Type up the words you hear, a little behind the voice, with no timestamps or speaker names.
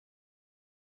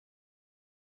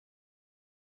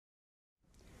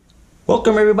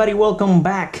Welcome everybody, welcome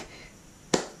back.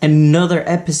 Another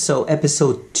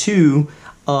episode 2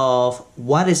 of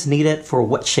what is needed for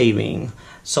wet shaving.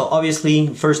 So obviously,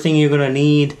 first thing you're gonna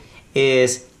need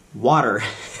is water.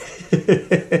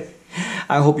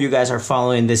 I hope you guys are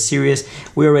following this series.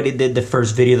 We already did the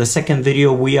first video. The second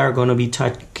video, we are gonna be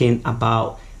talking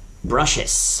about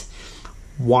brushes.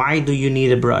 Why do you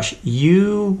need a brush?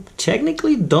 You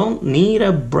technically don't need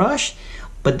a brush,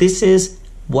 but this is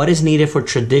what is needed for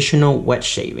traditional wet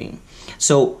shaving.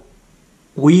 So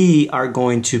we are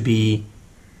going to be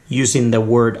using the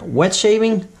word wet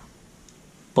shaving,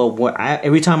 but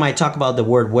every time I talk about the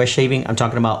word wet shaving, I'm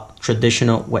talking about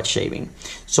traditional wet shaving.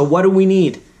 So what do we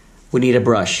need? We need a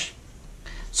brush.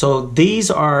 So these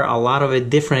are a lot of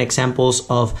different examples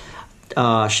of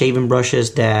shaving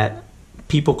brushes that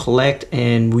people collect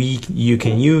and you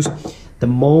can use. The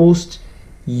most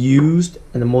used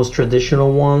and the most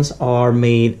traditional ones are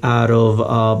made out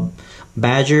of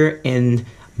badger and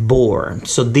boar.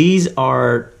 So these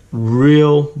are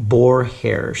real boar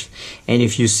hairs, and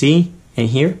if you see in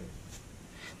here,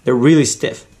 they're really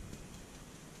stiff.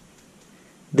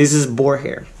 This is boar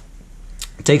hair.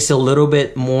 It takes a little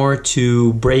bit more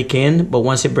to break in, but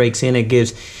once it breaks in, it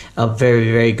gives a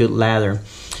very good lather.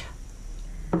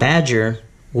 Badger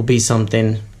will be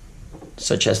something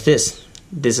such as this.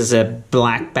 This is a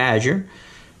black badger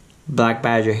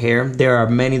hair. There are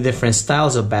many different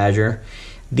styles of badger.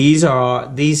 These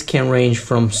can range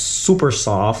from super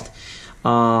soft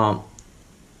and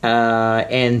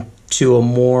to a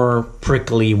more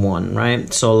prickly one,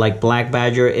 right? So like black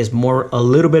badger is a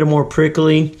little bit more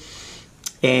prickly,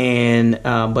 and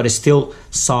but it's still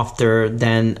softer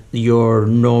than your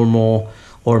normal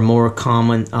or more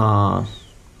common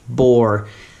boar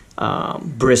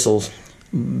bristles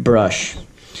brush.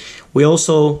 We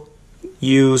also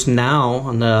use now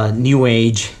on the new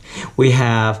age, we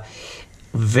have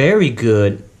very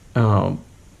good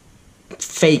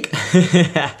synthetic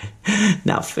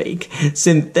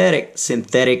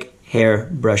hair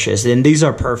brushes, and these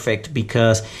are perfect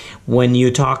because when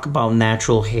you talk about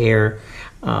natural hair,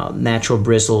 natural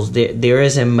bristles, there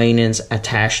is a maintenance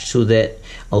attached to that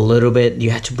a little bit. You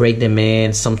have to break them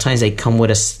in. Sometimes they come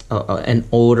with an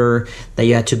odor that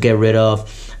you have to get rid of.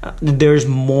 There's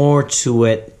more to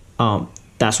it.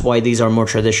 That's why these are more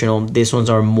traditional. These ones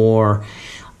are more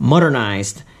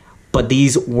modernized, but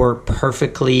these work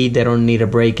perfectly. They don't need a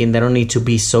break-in. They don't need to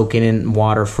be soaking in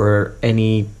water for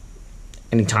any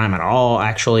time at all,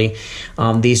 actually.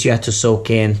 These you have to soak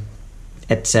in,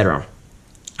 etc.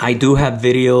 I do have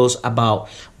videos about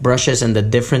brushes and the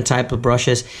different type of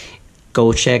brushes.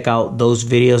 Go check out those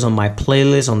videos on my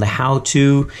playlist on the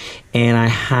how-to, and I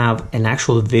have an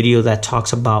actual video that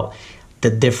talks about the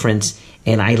difference,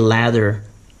 and I lather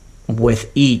with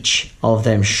each of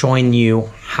them, showing you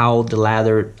how the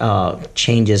lather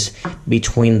changes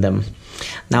between them.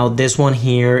 Now this one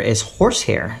here is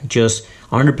horsehair, just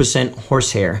 100%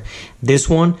 horsehair. This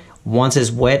one, once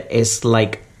it's wet, is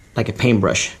like a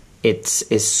paintbrush. It's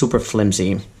super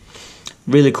flimsy,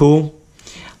 really cool.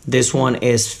 This one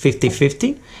is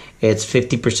 50-50. It's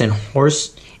 50%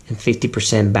 horse and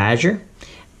 50% badger.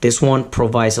 This one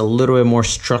provides a little bit more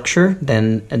structure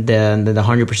than the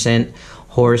 100%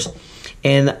 horse.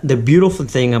 And the beautiful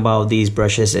thing about these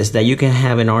brushes is that you can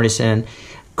have an artisan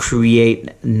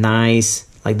create nice,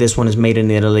 like this one is made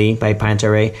in Italy by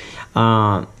Pantare.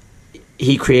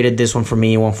 He created this one for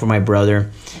me, one for my brother.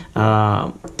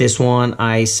 This one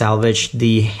I salvaged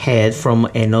the head from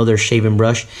another shaving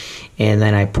brush, and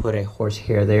then I put a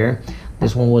horsehair there.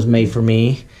 This one was made for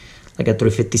me, like a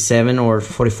 357 or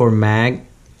 44 mag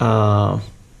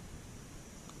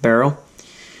barrel.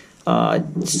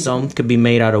 Some could be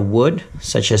made out of wood,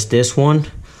 such as this one,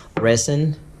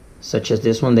 resin, such as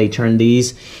this one. They turn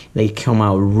these, they come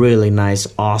out really nice,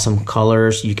 awesome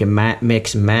colors. You can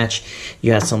mix and match.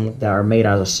 You have some that are made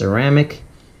out of ceramic,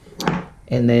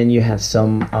 and then you have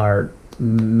some are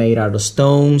made out of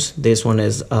stones. This one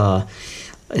is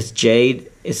it's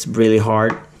jade. It's really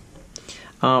hard.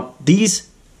 These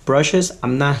brushes,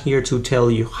 I'm not here to tell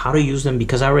you how to use them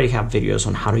because I already have videos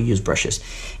on how to use brushes,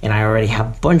 and I already have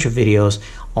a bunch of videos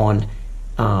on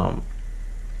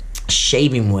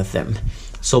shaving with them.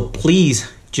 So please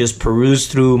just peruse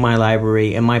through my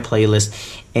library and my playlist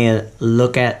and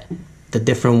look at the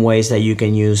different ways that you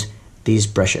can use these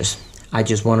brushes. I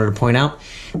just wanted to point out,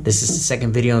 this is the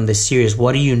second video in this series.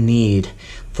 What do you need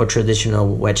for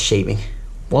traditional wet shaving?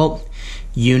 Well,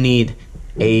 you need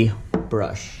a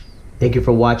brush. Thank you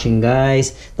for watching,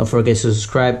 guys. Don't forget to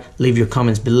subscribe. Leave your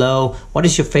comments below. What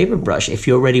is your favorite brush? If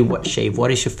you already wet shave, what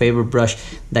is your favorite brush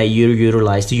that you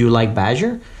utilize? Do you like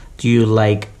badger? Do you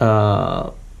like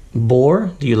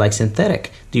boar? Do you like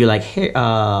synthetic? Do you like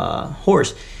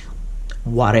horse?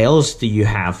 What else do you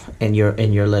have in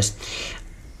your list?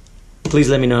 Please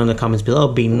let me know in the comments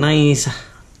below. Be nice.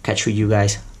 Catch you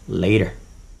guys later.